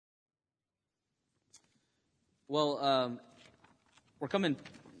Well, we're coming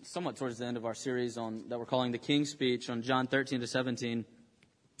somewhat towards the end of our series that we're calling the King's Speech on John 13 to 17.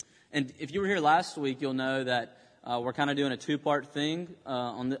 And if you were here last week, you'll know that we're kind of doing a two-part thing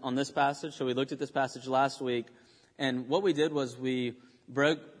on this passage. So we looked at this passage last week, and what we did was we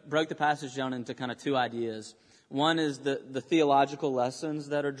broke the passage down into kind of two ideas. One is the theological lessons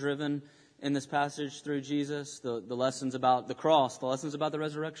that are driven in this passage through Jesus, the lessons about the cross, the lessons about the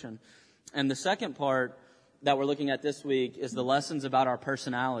resurrection. And the second part that we're looking at this week is the lessons about our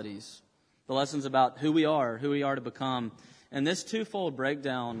personalities, the lessons about who we are to become. And this twofold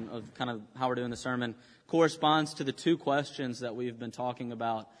breakdown of kind of how we're doing the sermon corresponds to the two questions that we've been talking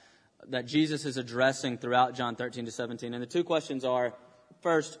about that Jesus is addressing throughout John 13 to 17. And the two questions are,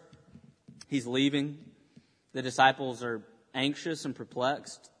 first, he's leaving. The disciples are anxious and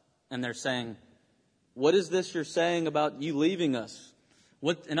perplexed, and they're saying, what is this you're saying about you leaving us?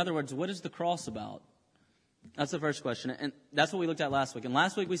 In other words, what is the cross about? That's the first question, and that's what we looked at last week. And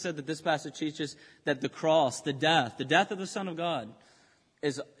last week we said that this passage teaches that the cross, the death of the Son of God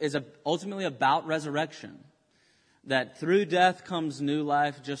is ultimately about resurrection. That through death comes new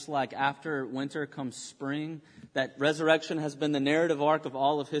life, just like after winter comes spring. That resurrection has been the narrative arc of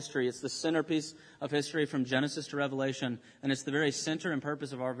all of history. It's the centerpiece of history from Genesis to Revelation, and it's the very center and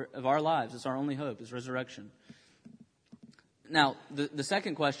purpose of our lives. It's our only hope, is resurrection. Now, the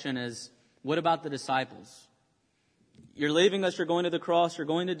second question is, what about the disciples? You're leaving us, you're going to the cross, you're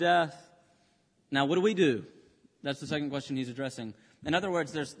going to death. Now, what do we do? That's the second question he's addressing. In other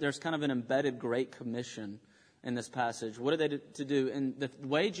words, there's kind of an embedded Great Commission in this passage. What are they to do? And the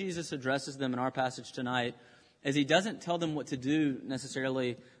way Jesus addresses them in our passage tonight is he doesn't tell them what to do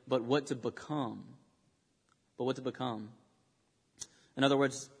necessarily, but what to become. In other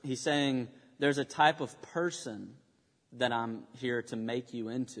words, he's saying there's a type of person that I'm here to make you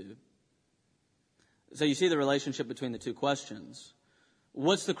into. So you see the relationship between the two questions.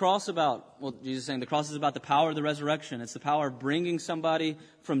 What's the cross about? Well, Jesus is saying the cross is about the power of the resurrection. It's the power of bringing somebody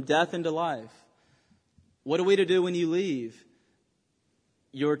from death into life. What are we to do when you leave?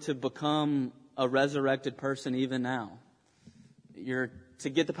 You're to become a resurrected person even now. You're to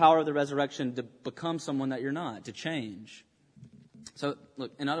get the power of the resurrection to become someone that you're not, to change. So,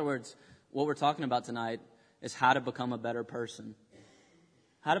 look, in other words, what we're talking about tonight is how to become a better person.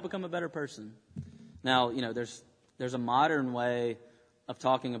 How to become a better person. Now, there's a modern way of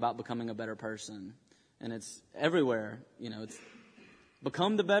talking about becoming a better person, and it's everywhere. It's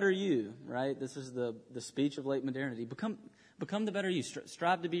become the better you, right? This is the speech of late modernity. Become the better you.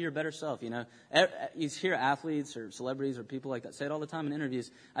 Strive to be your better self. You hear athletes or celebrities or people like that say it all the time in interviews.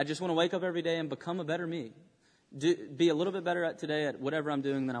 I just want to wake up every day and become a better me. Be a little bit better today at whatever I'm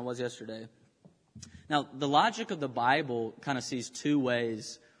doing than I was yesterday. Now, the logic of the Bible kind of sees two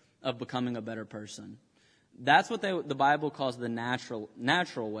ways of becoming a better person. That's what the Bible calls the natural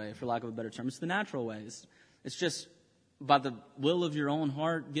way, for lack of a better term. It's the natural way. It's just by the will of your own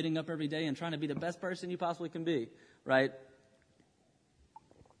heart, getting up every day and trying to be the best person you possibly can be, right?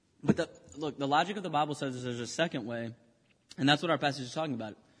 But the logic of the Bible says there's a second way, and that's what our passage is talking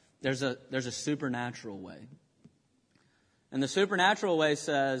about. There's a supernatural way. And the supernatural way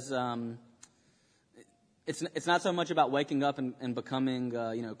says it's not so much about waking up and becoming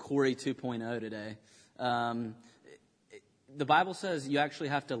Corey 2.0 today. The Bible says you actually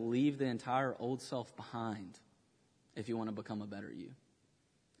have to leave the entire old self behind if you want to become a better you.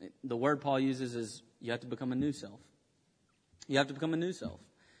 The word Paul uses is you have to become a new self. You have to become a new self.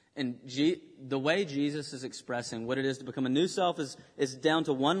 And the way Jesus is expressing what it is to become a new self is down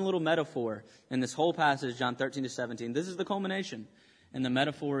to one little metaphor in this whole passage, John 13 to 17. This is the culmination. And the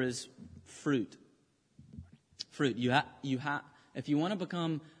metaphor is fruit. Fruit. If you want to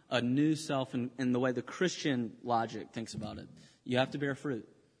become a new self in the way the Christian logic thinks about it, you have to bear fruit.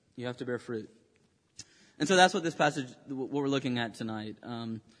 You have to bear fruit. And so that's what this passage, what we're looking at tonight.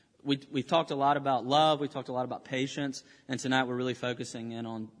 We've talked a lot about love. We've talked a lot about patience. And tonight we're really focusing in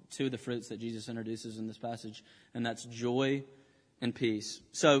on two of the fruits that Jesus introduces in this passage. And that's joy and peace.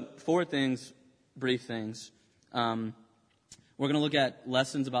 So 4 things, brief things. We're going to look at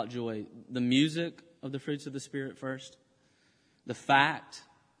lessons about joy. The music of the fruits of the Spirit first. The fact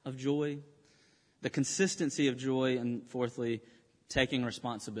of joy. The consistency of joy. And fourthly, taking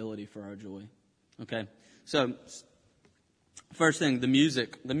responsibility for our joy. Okay, so first thing, the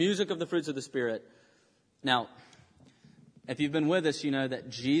music of the fruits of the Spirit. Now, if you've been with us, you know that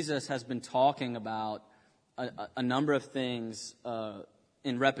Jesus has been talking about a number of things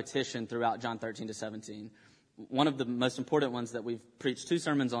in repetition throughout John 13 to 17. One of the most important ones that we've preached 2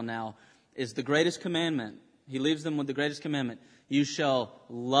 sermons on now is the greatest commandment He leaves them with the greatest commandment. You shall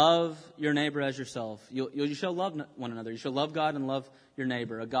love your neighbor as yourself. You shall love one another. You shall love God and love your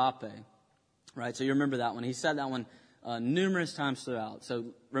neighbor, agape. Right? So you remember that one. He said that one numerous times throughout. So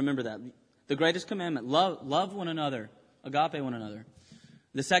remember that. The greatest commandment, love one another, agape one another.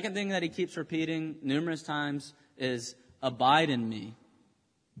 The second thing that he keeps repeating numerous times is abide in me.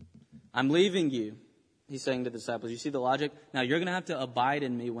 I'm leaving you, he's saying to the disciples. You see the logic? Now you're going to have to abide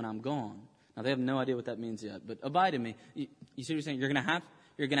in me when I'm gone. Now they have no idea what that means yet, but abide in me. You see what he's saying? You're going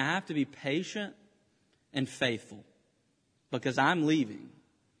to have to be patient and faithful because I'm leaving.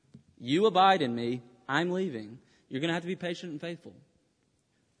 You abide in me, I'm leaving. You're going to have to be patient and faithful.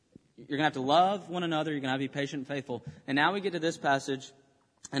 You're going to have to love one another. You're going to have to be patient and faithful. And now we get to this passage,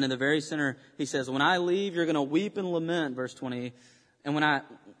 and in the very center, he says, when I leave, you're going to weep and lament, verse 20. And when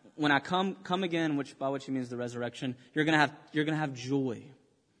I come again, by which he means the resurrection, you're going to have joy.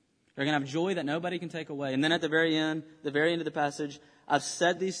 You're going to have joy that nobody can take away. And then at the very end of the passage, I've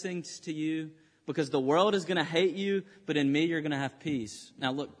said these things to you because the world is going to hate you, but in me you're going to have peace.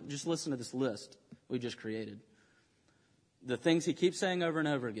 Now look, just listen to this list we just created. The things he keeps saying over and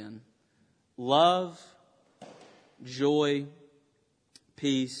over again. Love, joy,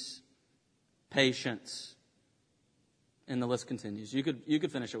 peace, patience. And the list continues. You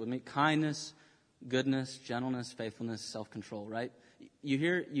could finish it with me. Kindness, goodness, gentleness, faithfulness, self-control, right? You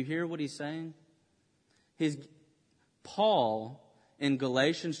hear what he's saying? Paul, in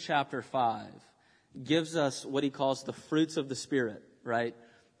Galatians chapter 5, gives us what he calls the fruits of the Spirit, right?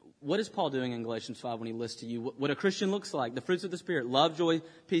 What is Paul doing in Galatians 5 when he lists to you what a Christian looks like? The fruits of the Spirit: love, joy,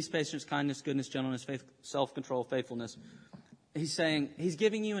 peace, patience, kindness, goodness, gentleness, faith, self-control, faithfulness. He's saying, he's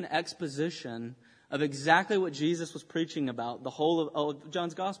giving you an exposition of exactly what Jesus was preaching about, the whole of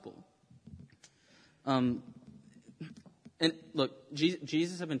John's Gospel. And look,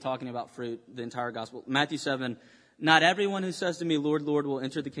 Jesus had been talking about fruit the entire Gospel. Matthew 7, not everyone who says to me, Lord, Lord, will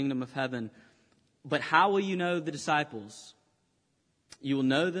enter the kingdom of heaven. But how will you know the disciples? You will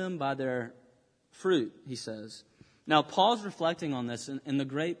know them by their fruit, he says. Now, Paul's reflecting on this in the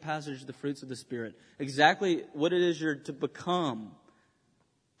great passage, the fruits of the Spirit. Exactly what it is you're to become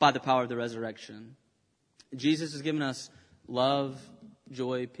by the power of the resurrection. Jesus has given us love,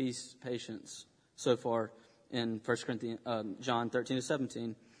 joy, peace, patience so far in 1 Corinthians, John 13 to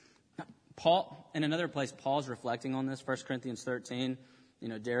 17. Paul, in another place, Paul's reflecting on this, 1 Corinthians 13.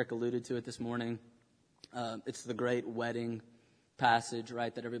 Derek alluded to it this morning. It's the great wedding passage,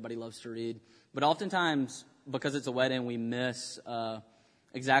 right, that everybody loves to read. But oftentimes, because it's a wedding, we miss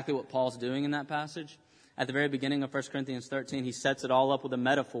exactly what Paul's doing in that passage. At the very beginning of 1 Corinthians 13, he sets it all up with a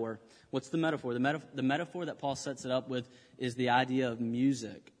metaphor. What's the metaphor? The metaphor that Paul sets it up with is the idea of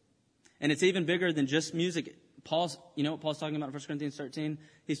music. And it's even bigger than just music. You know what Paul's talking about in 1 Corinthians 13?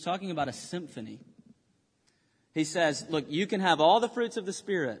 He's talking about a symphony. He says, look, you can have all the fruits of the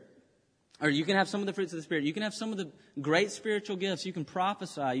Spirit, or you can have some of the fruits of the Spirit. You can have some of the great spiritual gifts. You can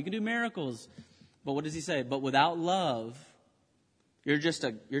prophesy. You can do miracles. But what does he say? But without love, you're just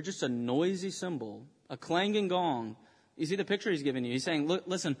a noisy cymbal, a clanging gong. You see the picture he's giving you. He's saying, look,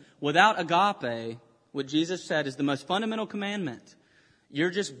 listen, without agape, what Jesus said is the most fundamental commandment. You're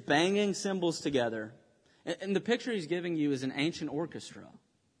just banging cymbals together. And the picture he's giving you is an ancient orchestra.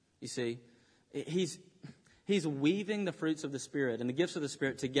 You see, he's weaving the fruits of the Spirit and the gifts of the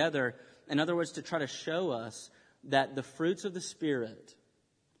Spirit together. In other words, to try to show us that the fruits of the Spirit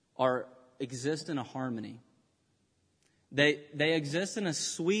exist in a harmony. They exist in a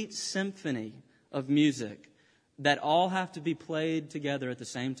sweet symphony of music that all have to be played together at the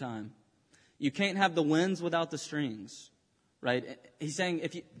same time. You can't have the winds without the strings, right? He's saying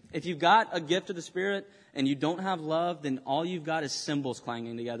if you've got a gift of the Spirit and you don't have love, then all you've got is cymbals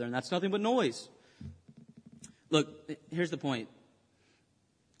clanging together, and that's nothing but noise. Look, here's the point.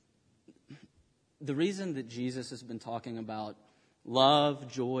 The reason that Jesus has been talking about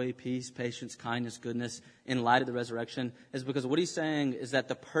love, joy, peace, patience, kindness, goodness in light of the resurrection is because what he's saying is that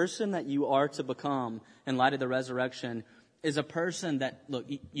the person that you are to become in light of the resurrection is a person that, look,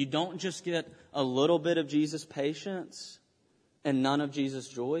 you don't just get a little bit of Jesus' patience and none of Jesus'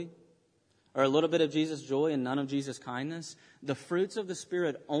 joy, or a little bit of Jesus' joy and none of Jesus' kindness. The fruits of the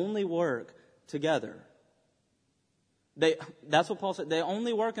Spirit only work together. That's what Paul said. They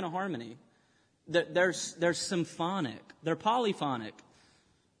only work in a harmony. They're symphonic. They're polyphonic.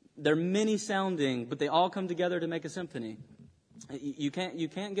 They're many-sounding, but they all come together to make a symphony. You can't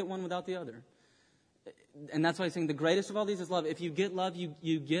get one without the other. And that's why he's saying the greatest of all these is love. If you get love,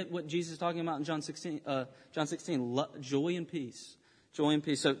 you get what Jesus is talking about in John 16, joy and peace. Joy and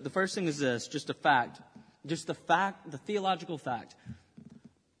peace. So the first thing is this, the theological fact.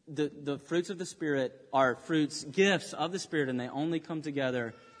 the fruits of the Spirit are fruits, gifts of the Spirit, and they only come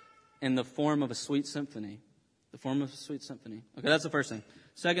together in the form of a sweet symphony. The form of a sweet symphony. Okay, that's the first thing.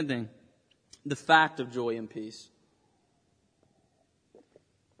 Second thing, the fact of joy and peace.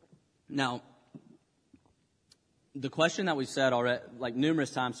 Now, the question that we've said already, like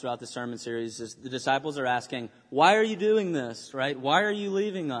numerous times throughout the sermon series, is the disciples are asking, why are you doing this, right? Why are you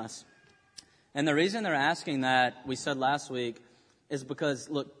leaving us? And the reason they're asking that, we said last week, is because,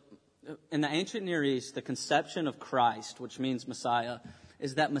 look, in the ancient Near East, the conception of Christ, which means Messiah,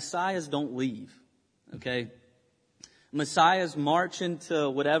 is that Messiahs don't leave, okay? Messiahs march into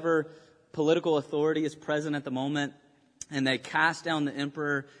whatever political authority is present at the moment, and they cast down the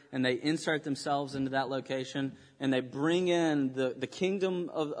emperor, and they insert themselves into that location, and they bring in the kingdom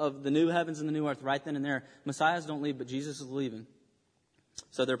of the new heavens and the new earth right then and there. Messiahs don't leave, but Jesus is leaving.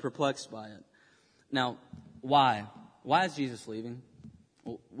 So they're perplexed by it. Now, why? Why is Jesus leaving?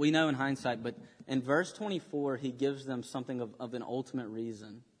 Well, we know in hindsight, but in verse 24, he gives them something of an ultimate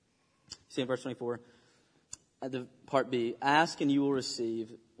reason. See in verse 24, the part B, ask and you will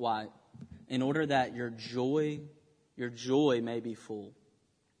receive. Why? In order that your joy may be full.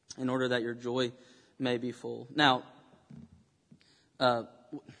 In order that your joy may be full. Now,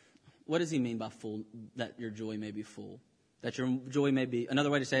 what does he mean by full? That your joy may be full. That your joy may be, another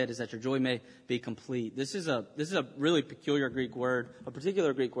way to say it is that your joy may be complete. This is a really peculiar Greek word, a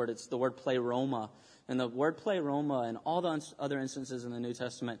particular Greek word. It's the word pleroma. And the word pleroma in all the other instances in the New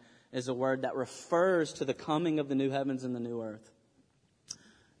Testament is a word that refers to the coming of the new heavens and the new earth.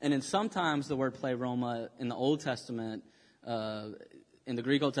 And in sometimes the word pleroma in the Old Testament, in the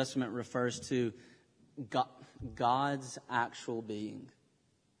Greek Old Testament, refers to God's actual being,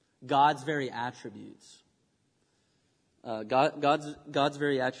 God's very attributes. God's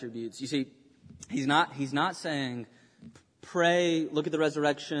very attributes. You see, he's not saying pray, look at the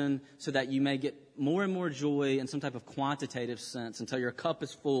resurrection so that you may get more and more joy in some type of quantitative sense until your cup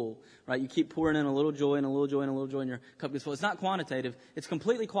is full, right? You keep pouring in a little joy and a little joy and a little joy and your cup gets full. It's not quantitative. It's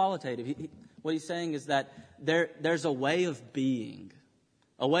completely qualitative. What he's saying is that there's a way of being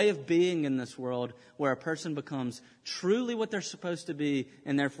in this world where a person becomes truly what they're supposed to be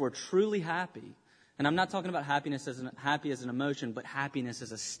and therefore truly happy. And I'm not talking about happiness as happy as an emotion, but happiness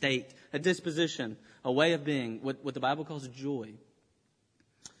as a state, a disposition, a way of being, what the Bible calls joy.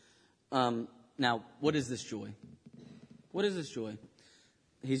 Now, what is this joy? What is this joy?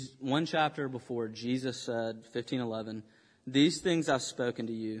 He's one chapter before Jesus said, 15:11, these things I've spoken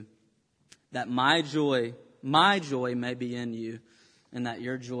to you, that my joy may be in you, and that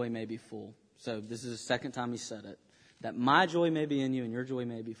your joy may be full. So this is the second time he said it, that my joy may be in you and your joy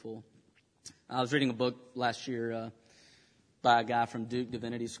may be full. I was reading a book last year by a guy from Duke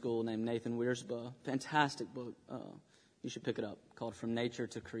Divinity School named Nathan Wiersbe. Fantastic book. You should pick it up, called From Nature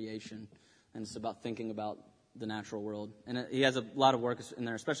to Creation. And it's about thinking about the natural world. And he has a lot of work in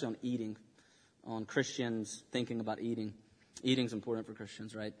there, especially on eating, on Christians thinking about eating. Eating's important for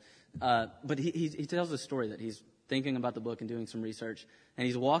Christians, right? But he tells a story that he's thinking about the book and doing some research. And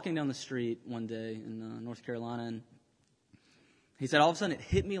he's walking down the street one day in North Carolina, and he said, all of a sudden it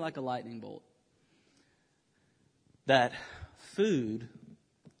hit me like a lightning bolt that food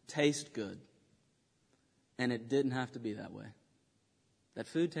tastes good, and it didn't have to be that way. That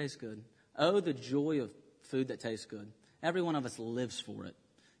food tastes good. Oh, the joy of food that tastes good. Every one of us lives for it.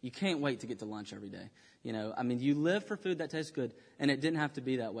 You can't wait to get to lunch every day. You live for food that tastes good, and it didn't have to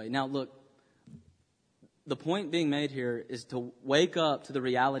be that way. Now, look, the point being made here is to wake up to the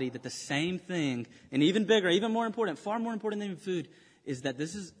reality that the same thing, and even bigger, even more important, far more important than even food, is that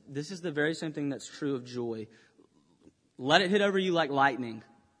this is the very same thing that's true of joy. Let it hit over you like lightning,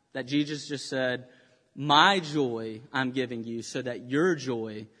 that Jesus just said, my joy I'm giving you so that your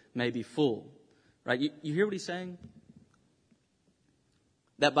joy may be full. Right? You hear what he's saying?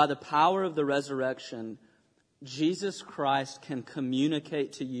 That by the power of the resurrection, Jesus Christ can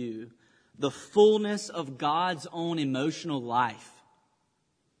communicate to you the fullness of God's own emotional life.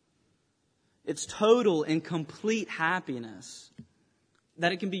 It's total and complete happiness,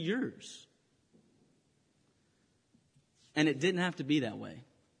 that it can be yours. And it didn't have to be that way.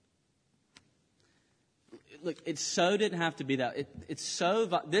 Look, it so didn't have to be that.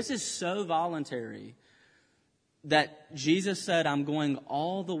 This is so voluntary that Jesus said, I'm going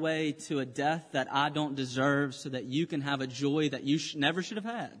all the way to a death that I don't deserve so that you can have a joy that you never should have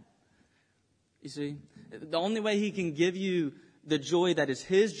had. You see, the only way he can give you the joy that is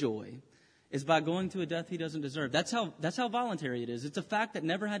his joy is by going to a death he doesn't deserve. That's how voluntary it is. It's a fact that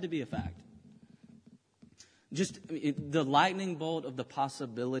never had to be a fact. Just the lightning bolt of the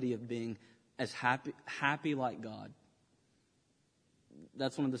possibility of being as happy like God.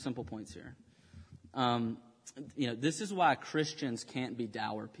 That's one of the simple points here. This is why Christians can't be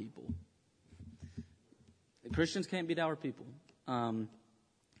dour people. Christians can't be dour people.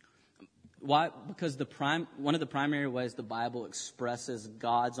 Why? Because one of the primary ways the Bible expresses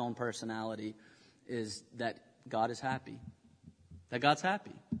God's own personality is that God is happy. That God's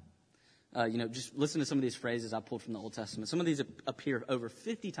happy. Just listen to some of these phrases I pulled from the Old Testament. Some of these appear over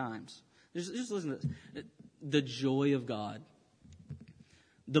 50 times. Just listen to this. The joy of God.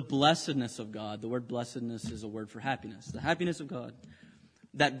 The blessedness of God. The word blessedness is a word for happiness. The happiness of God.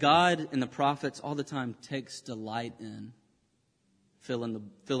 That God and the prophets all the time takes delight in. Fill in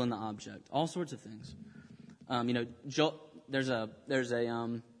the object. All sorts of things. There's a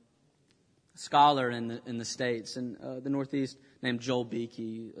scholar in the States, in the Northeast, named Joel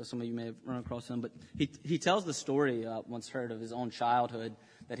Beakey. Some of you may have run across him, but he tells the story once heard of his own childhood,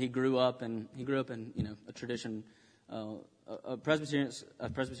 that he grew up in a tradition, a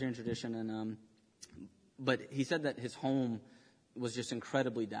Presbyterian tradition, and but he said that his home was just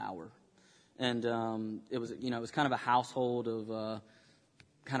incredibly dour, and it was kind of a household of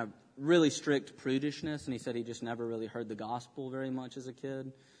kind of really strict prudishness, and he said he just never really heard the gospel very much as a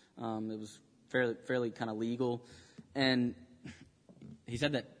kid. It was fairly kind of legal. And he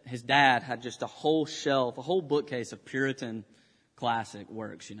said that his dad had just a whole bookcase of Puritan classic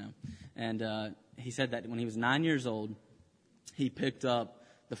works, And he said that when he was 9 years old, he picked up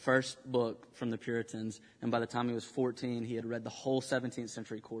the first book from the Puritans, and by the time he was 14, he had read the whole 17th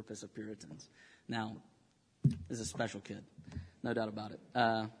century corpus of Puritans. Now, this is a special kid. No doubt about it.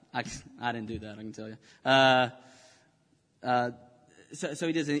 I didn't do that, I can tell you. So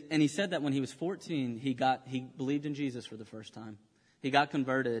he did, and he said that when he was 14, he believed in Jesus for the first time. He got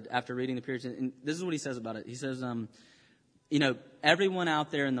converted after reading the Puritans, and this is what he says about it. He says, everyone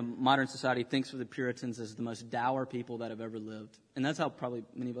out there in the modern society thinks of the Puritans as the most dour people that have ever lived, and that's how probably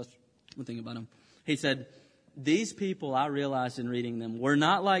many of us would think about them. He said, these people, I realized in reading them, were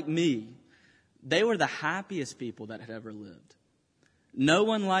not like me. They were the happiest people that had ever lived. No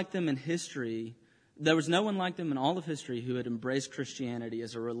one like them in history. There was no one like them in all of history who had embraced Christianity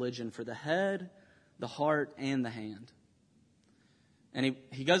as a religion for the head, the heart, and the hand. And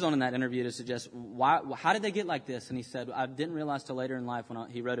he goes on in that interview to suggest, how did they get like this? And he said, I didn't realize till later in life when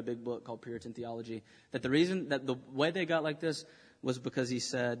he wrote a big book called Puritan Theology, that the reason that the way they got like this was because he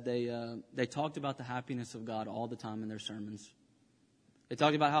said they talked about the happiness of God all the time in their sermons. They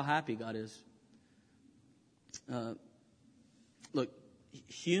talked about how happy God is. Look,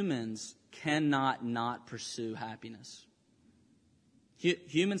 humans cannot not pursue happiness.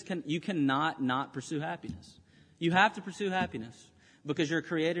 You cannot not pursue happiness. You have to pursue happiness because you're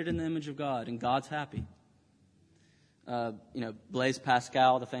created in the image of God and God's happy. Blaise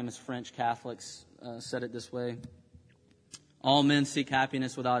Pascal, the famous French Catholics, said it this way. All men seek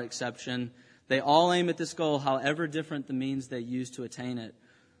happiness without exception. They all aim at this goal, however different the means they use to attain it.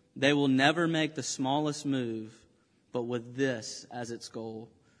 They will never make the smallest move, but with this as its goal.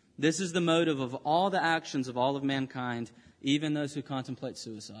 This is the motive of all the actions of all of mankind, even those who contemplate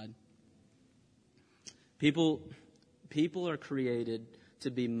suicide. People are created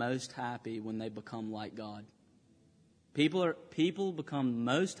to be most happy when they become like God. People become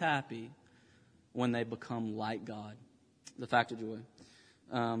most happy when they become like God. The fact of joy.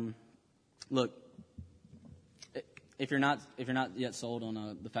 Look, if you're not yet sold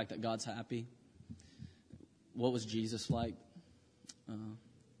on the fact that God's happy, what was Jesus like?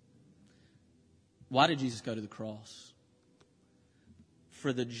 Why did Jesus go to the cross?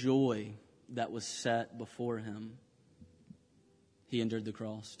 For the joy that was set before him, he endured the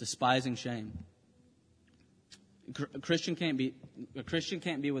cross, despising shame. A Christian can't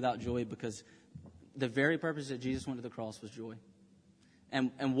be without joy because the very purpose that Jesus went to the cross was joy.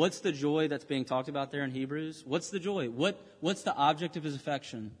 And what's the joy that's being talked about there in Hebrews? What's the joy? What's the object of his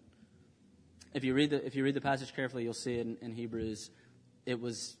affection? If you read the passage carefully, you'll see it in Hebrews. It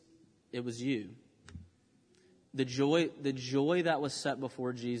was you. The joy that was set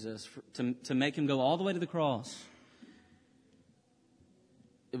before Jesus to make him go all the way to the cross.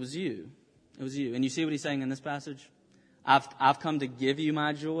 It was you. It was you. And you see what he's saying in this passage? I've come to give you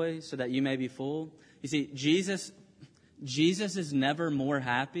my joy so that you may be full. You see, Jesus is never more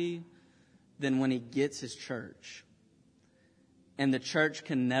happy than when he gets his church. And the church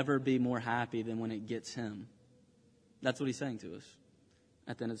can never be more happy than when it gets him. That's what he's saying to us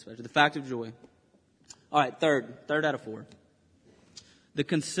at the end of this passage. The fact of joy. All right, third out of 4. The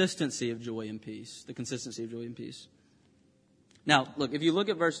consistency of joy and peace. The consistency of joy and peace. Now, look, if you look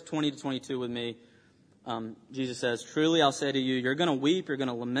at verse 20 to 22 with me, Jesus says, truly I'll say to you, you're going to weep, you're going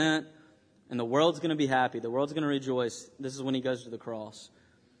to lament, and the world's going to be happy. The world's going to rejoice. This is when he goes to the cross.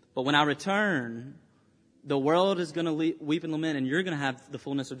 But when I return, the world is going to weep and lament, and you're going to have the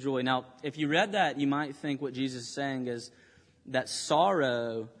fullness of joy. Now, if you read that, you might think what Jesus is saying is that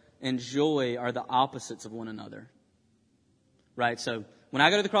sorrow and joy are the opposites of one another. Right? So when I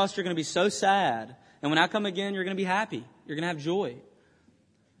go to the cross, you're going to be so sad. And when I come again, you're going to be happy. You're going to have joy.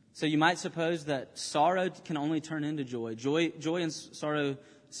 So you might suppose that sorrow can only turn into joy. Joy and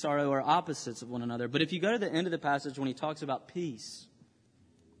sorrow are opposites of one another. But if you go to the end of the passage when he talks about peace,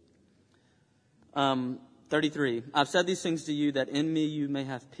 33, I've said these things to you that in me you may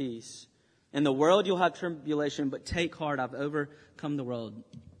have peace. In the world you'll have tribulation, but take heart, I've overcome the world.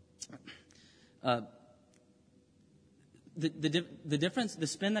 The difference, the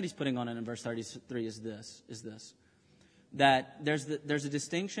spin that he's putting on it in verse 33 is this. That there's a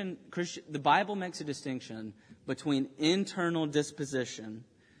distinction, the Bible makes a distinction between internal disposition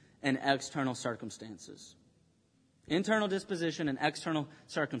and external circumstances. Internal disposition and external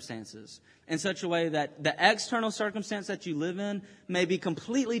circumstances. In such a way that the external circumstance that you live in may be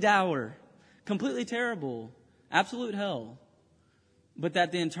completely dour, completely terrible, absolute hell. But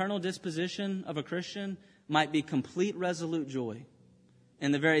that the internal disposition of a Christian might be complete, resolute joy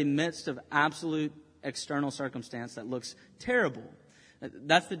in the very midst of absolute external circumstance that looks terrible.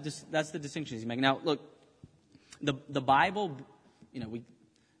 That's the distinction he's making. Now, look, the Bible,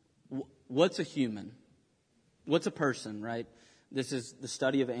 what's a human? What's a person, right? This is the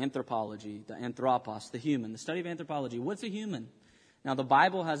study of anthropology, the anthropos, the human, the study of anthropology. What's a human? Now, the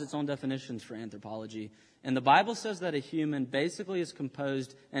Bible has its own definitions for anthropology. And the Bible says that a human basically is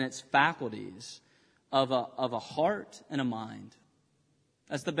composed in its faculties of a heart and a mind.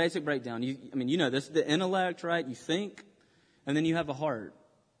 That's the basic breakdown. You know this, the intellect, right? You think, and then you have a heart.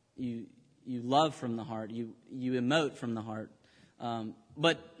 You love from the heart. You emote from the heart.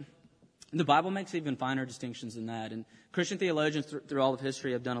 But the Bible makes even finer distinctions than that. And Christian theologians through all of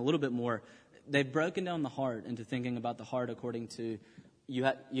history have done a little bit more. They've broken down the heart into thinking about the heart according to you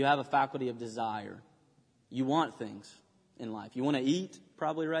have a faculty of desire. You want things in life. You want to eat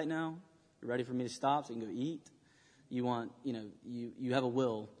probably right now. You're ready for me to stop so you can go eat. You want, you have a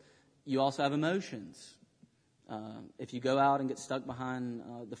will. You also have emotions. If you go out and get stuck behind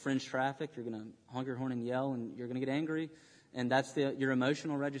the fringe traffic, you're going to honk your horn and yell, and you're going to get angry. And that's your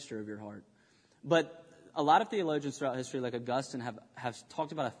emotional register of your heart. But a lot of theologians throughout history, like Augustine, have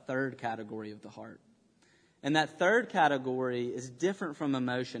talked about a third category of the heart. And that third category is different from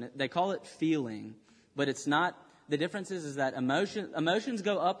emotion. They call it feeling, but it's not. The difference is that emotions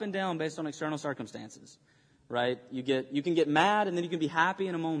go up and down based on external circumstances, right? You can get mad, and then you can be happy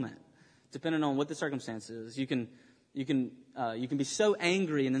in a moment, depending on what the circumstance is. You can be so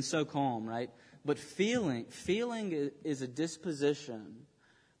angry and then so calm, right? But feeling is a disposition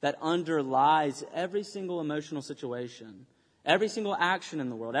that underlies every single emotional situation, every single action in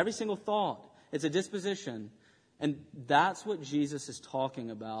the world, every single thought. It's a disposition. And that's what Jesus is talking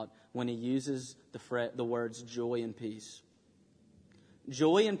about when he uses the words joy and peace.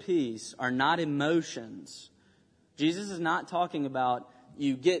 Joy and peace are not emotions. Jesus is not talking about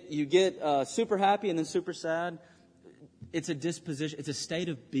you get super happy and then super sad. It's a disposition. It's a state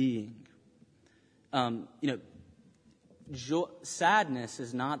of being. Sadness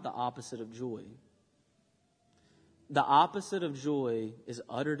is not the opposite of joy. The opposite of joy is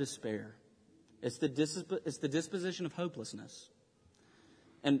utter despair. It's the disposition of hopelessness.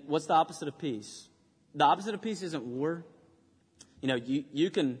 And what's the opposite of peace? The opposite of peace isn't war. You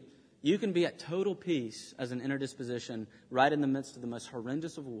can be at total peace as an inner disposition right in the midst of the most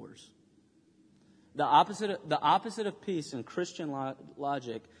horrendous of wars. The opposite of peace in Christian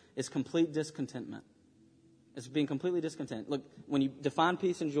logic is complete discontentment. It's being completely discontent. Look, when you define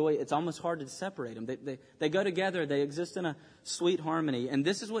peace and joy, it's almost hard to separate them. They go together. They exist in a sweet harmony. And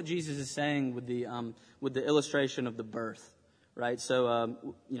this is what Jesus is saying with the illustration of the birth, right? So,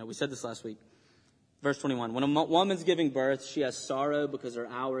 we said this last week. Verse 21. When a woman's giving birth, she has sorrow because her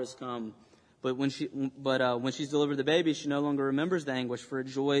hour has come. But when she's delivered the baby, she no longer remembers the anguish for a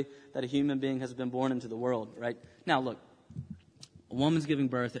joy that a human being has been born into the world, right? Now, look, a woman's giving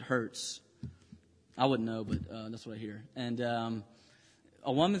birth, it hurts. I wouldn't know, but that's what I hear. And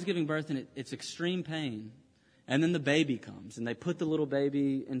a woman's giving birth, and it's extreme pain. And then the baby comes, and they put the little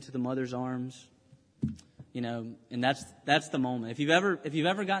baby into the mother's arms. And that's the moment. If you've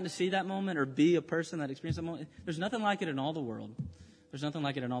ever gotten to see that moment or be a person that experienced that moment, there's nothing like it in all the world. There's nothing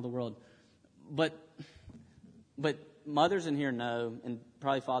like it in all the world. But mothers in here know, and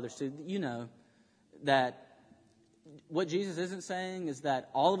probably fathers too, that what Jesus isn't saying is that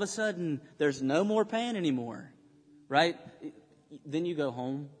all of a sudden there's no more pain anymore, right? Then you go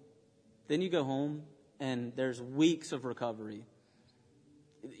home. And there's weeks of recovery.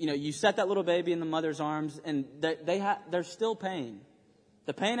 you set that little baby in the mother's arms, and there's still pain.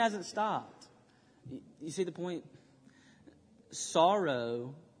 The pain hasn't stopped. You see the point?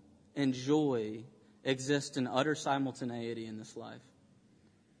 Sorrow and joy exist in utter simultaneity in this life.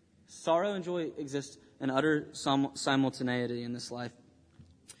 Sorrow and joy exist in utter simultaneity in this life.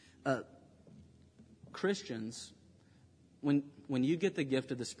 Christians, when you get the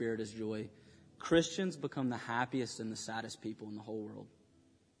gift of the Spirit as joy, Christians become the happiest and the saddest people in the whole world.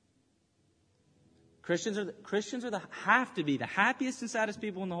 Christians have to be the happiest and saddest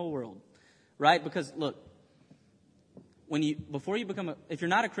people in the whole world, right? Because look, if you're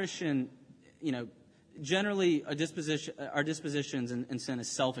not a Christian, generally our dispositions in sin is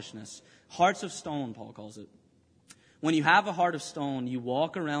selfishness. Hearts of stone, Paul calls it. When you have a heart of stone, you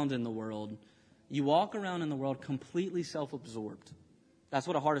walk around in the world completely self-absorbed. That's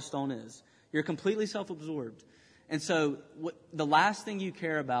what a heart of stone is. You're completely self-absorbed. And so the last thing you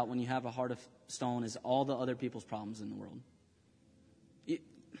care about when you have a heart of stone is all the other people's problems in the world.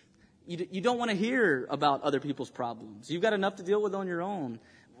 You don't want to hear about other people's problems. You've got enough to deal with on your own.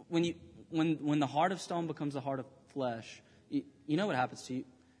 When the heart of stone becomes the heart of flesh, you know what happens to you?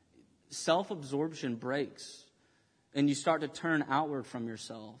 Self-absorption breaks, and you start to turn outward from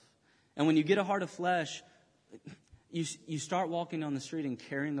yourself. And when you get a heart of flesh, you start walking down the street and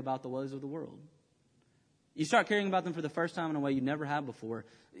caring about the woes of the world. You start caring about them for the first time in a way you never have before.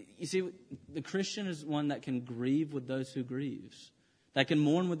 You see, the Christian is one that can grieve with those who grieves, that can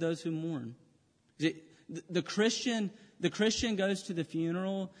mourn with those who mourn. The Christian goes to the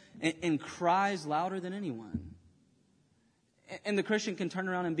funeral and cries louder than anyone. And the Christian can turn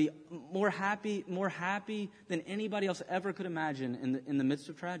around and be more happy than anybody else ever could imagine in the midst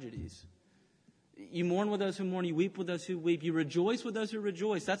of tragedies. You mourn with those who mourn. You weep with those who weep. You rejoice with those who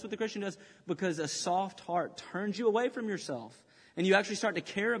rejoice. That's what the Christian does, because a soft heart turns you away from yourself. And you actually start to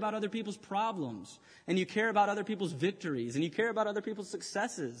care about other people's problems. And you care about other people's victories. And you care about other people's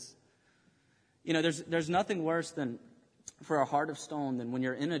successes. There's nothing worse than for a heart of stone than when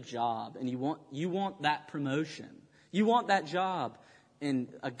you're in a job and you want that promotion. You want that job. And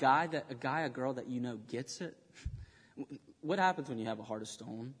a girl that gets it. What happens when you have a heart of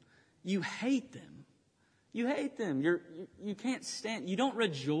stone? You hate them. You hate them. You can't stand. You don't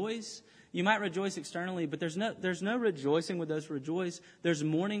rejoice. You might rejoice externally, but there's no rejoicing with those who rejoice. There's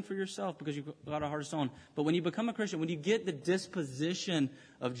mourning for yourself because you've got a heart of stone. But when you become a Christian, when you get the disposition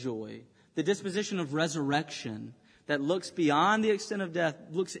of joy, the disposition of resurrection that looks beyond the extent of death,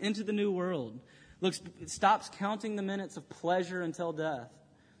 looks into the new world, stops counting the minutes of pleasure until death,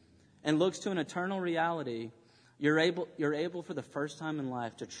 and looks to an eternal reality, you're able for the first time in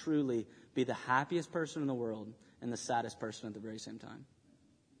life to truly be the happiest person in the world and the saddest person at the very same time.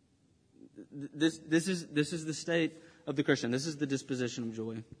 This is the state of the Christian. This is the disposition of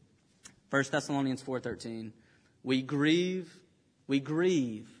joy. 1 Thessalonians 4:13. We grieve,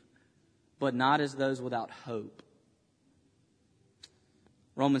 but not as those without hope.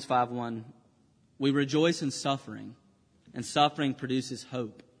 Romans 5:1. We rejoice in suffering, and suffering produces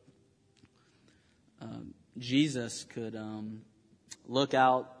hope. Jesus could look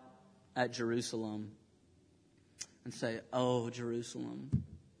out at Jerusalem and say, "Oh, Jerusalem,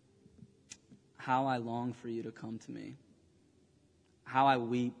 how I long for you to come to me. How I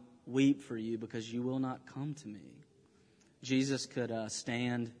weep for you because you will not come to me." Jesus could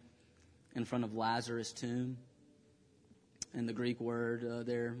stand in front of Lazarus' tomb. And the Greek word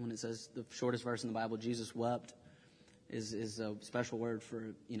there, when it says the shortest verse in the Bible, Jesus wept, is a special word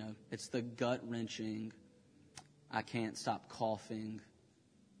for, it's the gut-wrenching, I can't stop coughing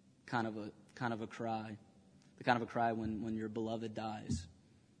kind of a cry. The kind of a cry when your beloved dies.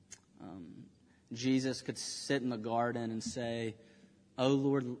 Jesus could sit in the garden and say, "Oh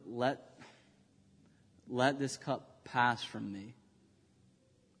Lord, let this cup pass from me.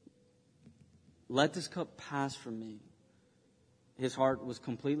 Let this cup pass from me." His heart was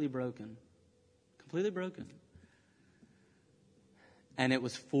completely broken. Completely broken. And it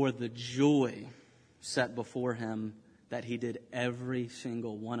was for the joy set before him that he did every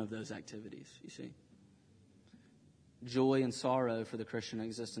single one of those activities, you see. Joy and sorrow for the Christian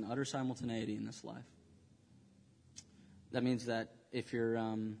exist in utter simultaneity in this life. That means that if you're,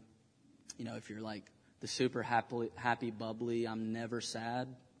 if you're like the super happy, bubbly, I'm never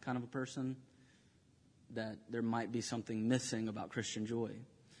sad kind of a person, that there might be something missing about Christian joy.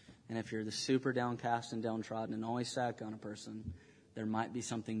 And if you're the super downcast and downtrodden and always sad kind of person, there might be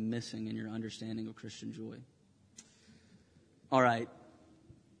something missing in your understanding of Christian joy. All right.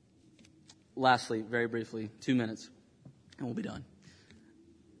 Lastly, very briefly, 2 minutes, and we'll be done.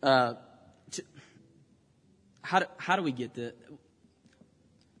 How do we get the?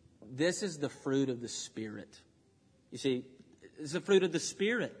 this is the fruit of the Spirit. You see, it's the fruit of the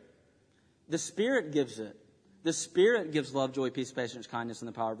Spirit. The Spirit gives it. The Spirit gives love, joy, peace, patience, kindness, and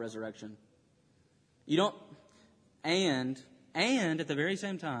the power of resurrection. You don't, and at the very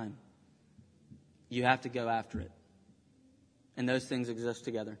same time, you have to go after it. And those things exist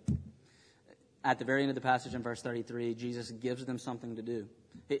together. At the very end of the passage in verse 33, Jesus gives them something to do.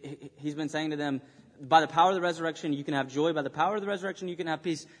 He's been saying to them, by the power of the resurrection, you can have joy. By the power of the resurrection, you can have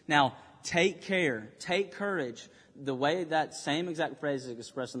peace. Now, take care, take courage. The way that same exact phrase is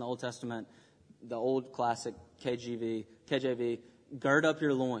expressed in the Old Testament, the old classic KJV, gird up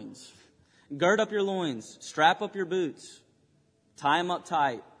your loins. Gird up your loins. Strap up your boots. Tie them up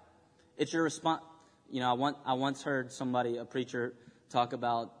tight. It's your response. You know, I once heard a preacher talk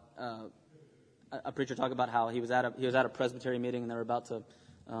about how he was at a Presbyterian meeting and they were about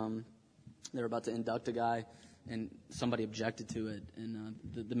to induct a guy, and somebody objected to it, and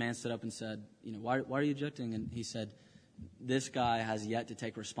the man stood up and said, you know, why are you objecting? And he said, this guy has yet to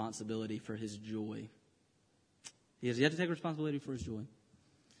take responsibility for his joy. He has yet to take responsibility for his joy.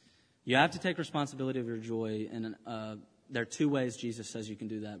 You have to take responsibility of your joy, and there are two ways Jesus says you can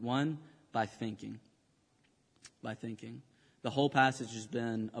do that. One, by thinking. By thinking. The whole passage has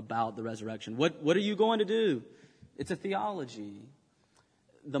been about the resurrection. What are you going to do? It's a theology.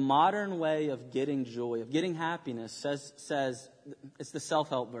 The modern way of getting joy, of getting happiness, says it's the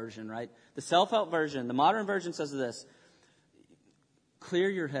self-help version, right? The self-help version, the modern version says this: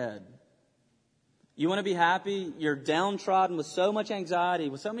 clear your head. You want to be happy? You're downtrodden with so much anxiety,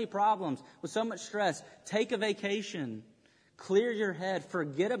 with so many problems, with so much stress. Take a vacation. Clear your head.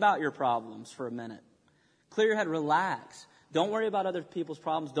 Forget about your problems for a minute. Clear your head. Relax. Don't worry about other people's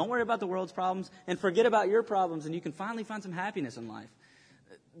problems. Don't worry about the world's problems. And forget about your problems, and you can finally find some happiness in life.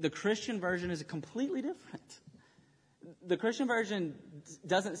 The Christian version is completely different. The Christian version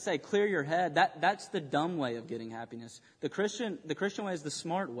doesn't say clear your head. That's the dumb way of getting happiness. The Christian way is the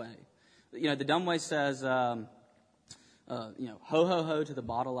smart way. You know, the dumb way says, ho, ho, ho, to the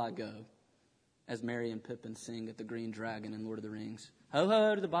bottle I go, as Merry and Pippin sing at the Green Dragon in Lord of the Rings. Ho, ho,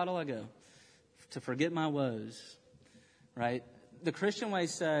 ho, to the bottle I go, to forget my woes. Right? The Christian way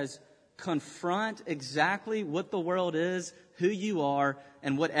says, confront exactly what the world is, who you are,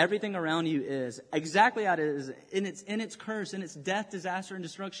 and what everything around you is. Exactly how it is, in its curse, in its death, disaster, and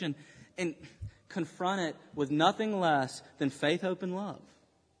destruction. And confront it with nothing less than faith, hope, and love.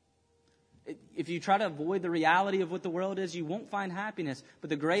 If you try to avoid the reality of what the world is, you won't find happiness.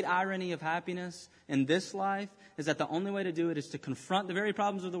 But the great irony of happiness in this life is that the only way to do it is to confront the very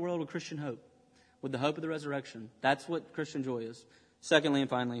problems of the world with Christian hope, with the hope of the resurrection. That's what Christian joy is. Secondly and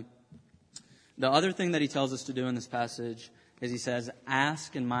finally, the other thing that he tells us to do in this passage is he says,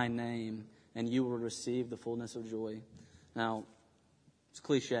 ask in my name and you will receive the fullness of joy. Now, it's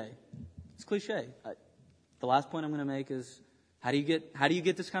cliche. It's cliche. The last point I'm going to make is, how do you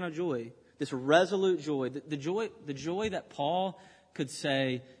get this kind of joy? This resolute joy. The joy that Paul could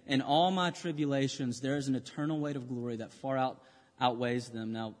say, in all my tribulations, there is an eternal weight of glory that far outweighs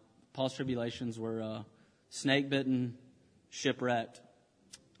them. Now, Paul's tribulations were snake-bitten, shipwrecked,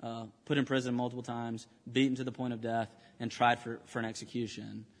 put in prison multiple times, beaten to the point of death, and tried for an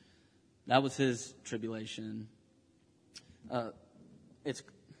execution. That was his tribulation. It's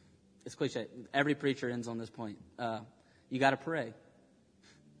cliche. Every preacher ends on this point. You got to pray.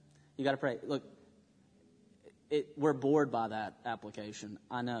 You got to pray. Look, we're bored by that application.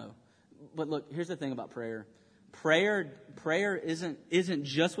 I know, but look, here's the thing about prayer. Prayer isn't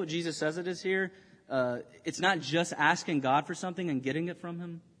just what Jesus says it is here. It's not just asking God for something and getting it from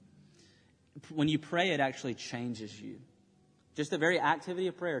Him. When you pray, it actually changes you. Just the very activity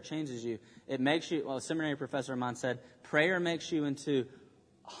of prayer changes you. It makes you, well, a seminary professor of mine said, prayer makes you into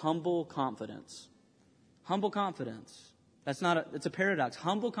humble confidence. Humble confidence. It's a paradox.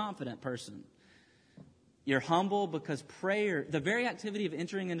 Humble, confident person. You're humble because prayer, the very activity of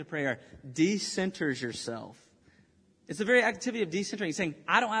entering into prayer, decenters yourself. It's the very activity of decentering, saying,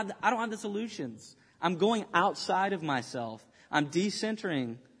 I don't have the solutions. I'm going outside of myself. I'm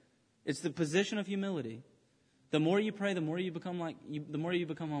decentering. It's the position of humility. The more you pray, the more you become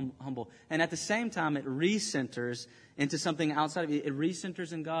humble. And at the same time, it recenters into something outside of you. It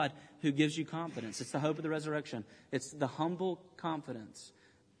recenters in God, who gives you confidence. It's the hope of the resurrection. It's the humble confidence.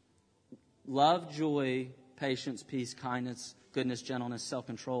 Love, joy, patience, peace, kindness, goodness, gentleness,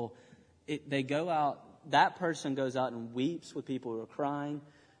 self-control. They go out. That person goes out and weeps with people who are crying.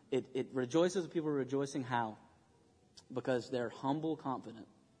 It rejoices with people who are rejoicing. How? Because they're humble, confident.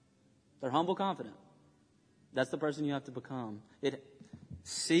 They're humble, confident. That's the person you have to become.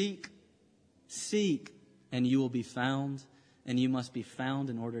 Seek, and you will be found. and you must be found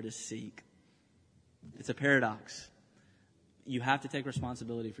in order to seek. It's a paradox. You have to take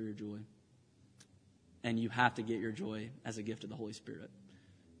responsibility for your joy, and you have to get your joy as a gift of the Holy Spirit.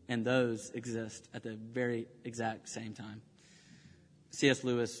 And those exist at the very exact same time. C.S.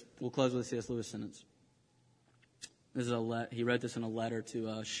 Lewis, we'll close with a C.S. Lewis sentence. This is he wrote this in a letter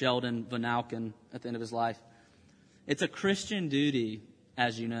to Sheldon Vanauken at the end of his life. It's a Christian duty,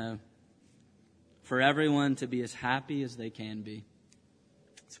 as you know, for everyone to be as happy as they can be.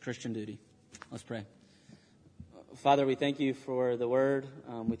 It's a Christian duty. Let's pray. Father, we thank you for the word.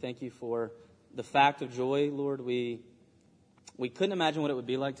 We thank you for the fact of joy, Lord. We couldn't imagine what it would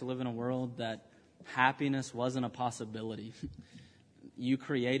be like to live in a world that happiness wasn't a possibility. You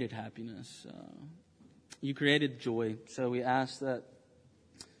created happiness. You created joy. So we ask that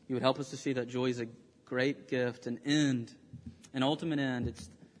you would help us to see that joy is a great gift, an end, an ultimate end.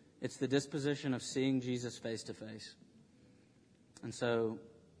 It's the disposition of seeing Jesus face to face. And so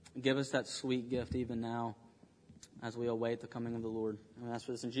give us that sweet gift even now as we await the coming of the Lord. And we ask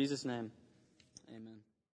for this in Jesus' name. Amen.